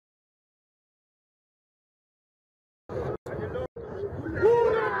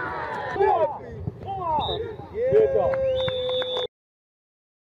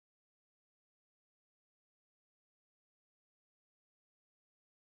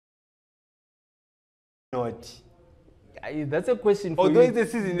Not. That's a question for Although you. it's a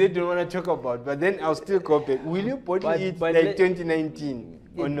season they don't want to talk about, but then I'll still go back. Will you bottle it like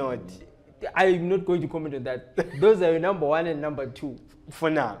 2019 or not? I'm not going to comment on that. Those are your number one and number two. For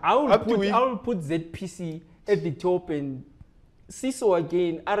now. I will put ZPC at the top and CISO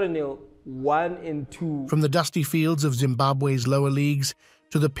again, Arenel 1 and 2. From the dusty fields of Zimbabwe's lower leagues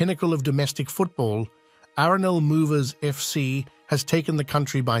to the pinnacle of domestic football, Arenel Movers FC has taken the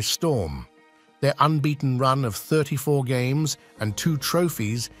country by storm. Their unbeaten run of 34 games and 2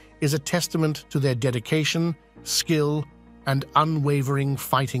 trophies is a testament to their dedication, skill, and unwavering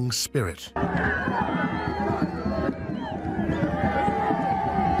fighting spirit.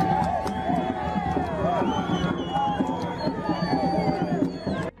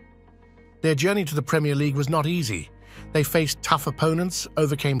 Their journey to the Premier League was not easy. They faced tough opponents,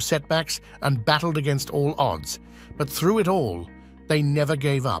 overcame setbacks, and battled against all odds. But through it all, they never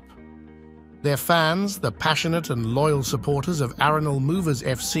gave up. Their fans, the passionate and loyal supporters of Arenel Movers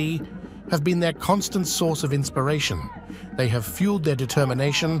FC, have been their constant source of inspiration. They have fueled their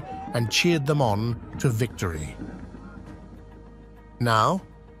determination and cheered them on to victory. Now,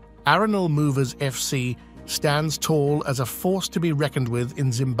 Arenel Movers FC stands tall as a force to be reckoned with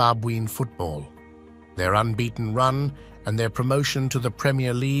in Zimbabwean football. Their unbeaten run and their promotion to the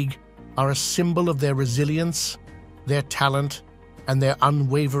Premier League are a symbol of their resilience, their talent, and their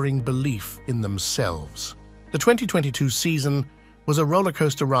unwavering belief in themselves. The 2022 season was a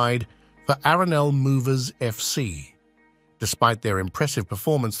rollercoaster ride for Arenel Movers FC. Despite their impressive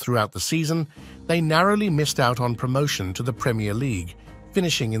performance throughout the season, they narrowly missed out on promotion to the Premier League,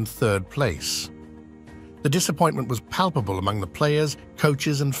 finishing in 3rd place. The disappointment was palpable among the players,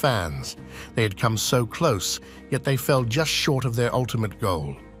 coaches, and fans. They had come so close, yet they fell just short of their ultimate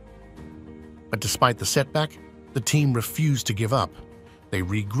goal. But despite the setback, the team refused to give up. They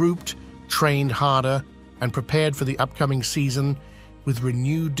regrouped, trained harder, and prepared for the upcoming season with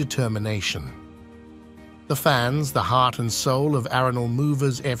renewed determination. The fans, the heart and soul of Arenel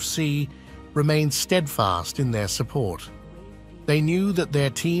Movers FC, remained steadfast in their support. They knew that their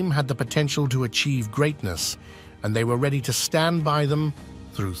team had the potential to achieve greatness, and they were ready to stand by them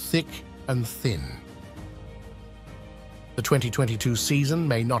through thick and thin. The 2022 season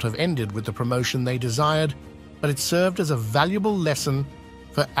may not have ended with the promotion they desired, but it served as a valuable lesson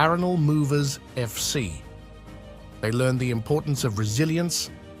for Arenel Movers FC. They learned the importance of resilience,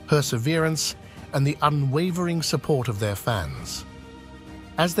 perseverance, and the unwavering support of their fans.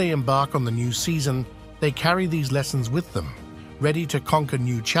 As they embark on the new season, they carry these lessons with them, ready to conquer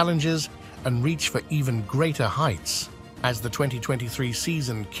new challenges and reach for even greater heights. As the 2023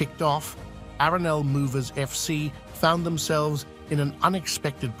 season kicked off, Arenel Movers FC found themselves in an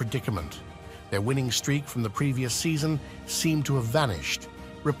unexpected predicament. Their winning streak from the previous season seemed to have vanished,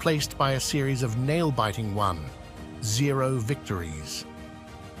 replaced by a series of nail-biting 1-0 victories.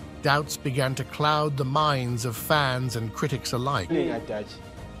 Doubts began to cloud the minds of fans and critics alike. Talent Dutch.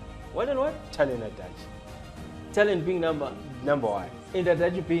 What and what? Talent Dutch. Talent being number 1. In the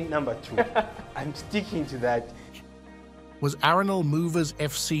Dutch being number 2. I'm sticking to that. Was Arenel Movers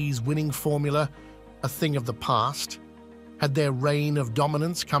FC's winning formula a thing of the past? Had their reign of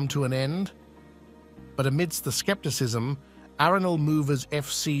dominance come to an end? But amidst the skepticism, Arenel Movers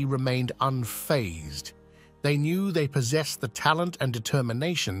FC remained unfazed. They knew they possessed the talent and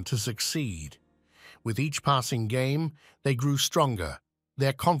determination to succeed. With each passing game, they grew stronger,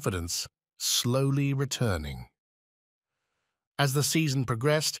 their confidence slowly returning. As the season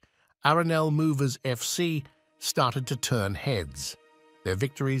progressed, Arenel Movers FC started to turn heads. Their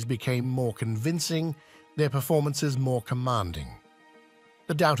victories became more convincing, their performances more commanding.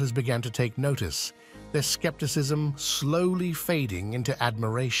 The doubters began to take notice, their skepticism slowly fading into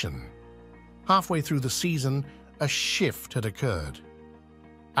admiration. Halfway through the season, a shift had occurred.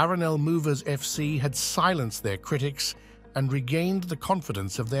 Arenel Movers FC had silenced their critics and regained the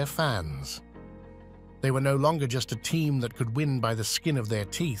confidence of their fans. They were no longer just a team that could win by the skin of their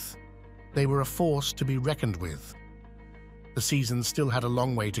teeth. They were a force to be reckoned with. The season still had a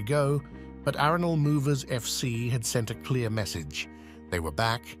long way to go, but Arenel Movers FC had sent a clear message. They were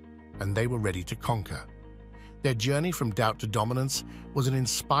back, and they were ready to conquer. Their journey from doubt to dominance was an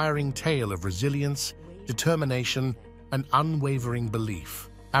inspiring tale of resilience, determination, and unwavering belief.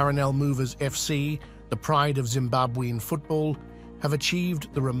 Arenel Movers FC, the pride of Zimbabwean football, have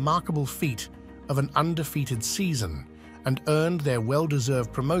achieved the remarkable feat of an undefeated season and earned their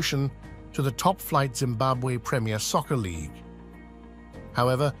well-deserved promotion to the top-flight Zimbabwe Premier Soccer League.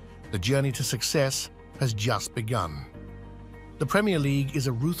 However, the journey to success has just begun. The Premier League is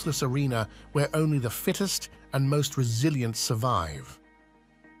a ruthless arena where only the fittest and most resilient survive.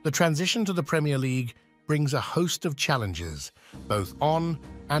 The transition to the Premier League brings a host of challenges, both on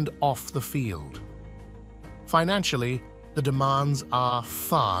and off the field. Financially, the demands are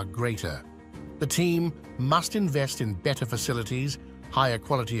far greater. The team must invest in better facilities, higher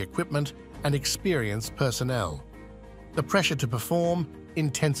quality equipment, and experienced personnel. The pressure to perform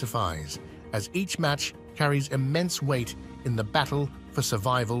intensifies as each match carries immense weight in the battle for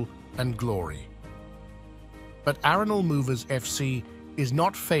survival and glory. But Arenel Movers FC is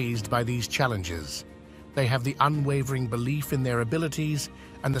not fazed by these challenges. They have the unwavering belief in their abilities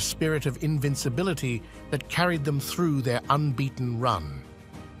and the spirit of invincibility that carried them through their unbeaten run.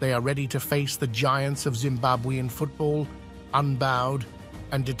 They are ready to face the giants of Zimbabwean football, unbowed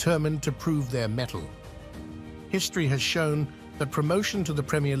and determined to prove their mettle. History has shown that promotion to the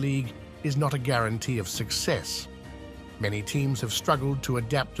Premier League is not a guarantee of success. Many teams have struggled to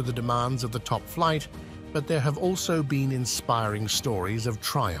adapt to the demands of the top flight, but there have also been inspiring stories of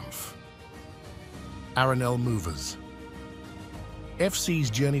triumph. Arenel Movers FC's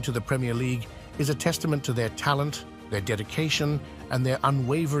journey to the Premier League is a testament to their talent, their dedication, and their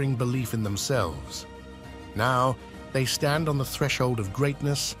unwavering belief in themselves. Now, they stand on the threshold of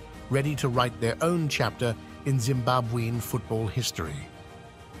greatness, ready to write their own chapter in Zimbabwean football history.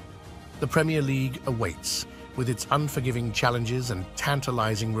 The Premier League awaits, with its unforgiving challenges and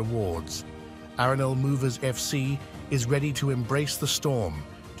tantalizing rewards. Arenel Movers FC is ready to embrace the storm,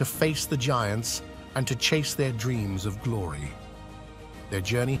 to face the giants, and to chase their dreams of glory. Their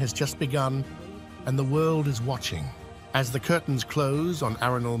journey has just begun, and the world is watching. As the curtains close on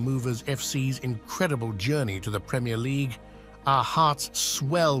Arenel Movers FC's incredible journey to the Premier League, our hearts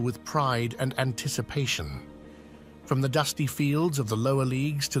swell with pride and anticipation. From the dusty fields of the lower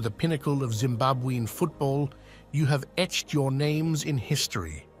leagues to the pinnacle of Zimbabwean football, you have etched your names in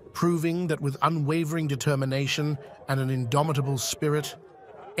history, proving that with unwavering determination and an indomitable spirit,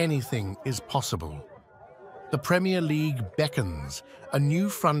 anything is possible. The Premier League beckons, a new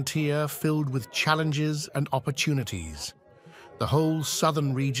frontier filled with challenges and opportunities. The whole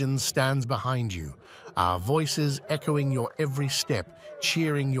southern region stands behind you, our voices echoing your every step,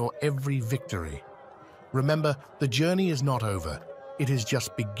 cheering your every victory. Remember, the journey is not over, it is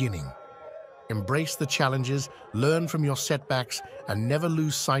just beginning. Embrace the challenges, learn from your setbacks, and never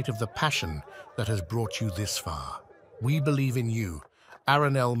lose sight of the passion that has brought you this far. We believe in you,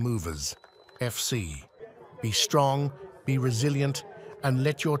 Arenel Movers FC. Be strong, be resilient, and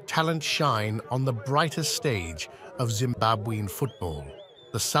let your talent shine on the brightest stage of Zimbabwean football.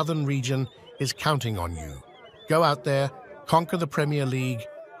 The southern region is counting on you. Go out there, conquer the Premier League,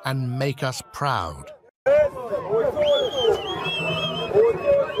 and make us proud. Hey!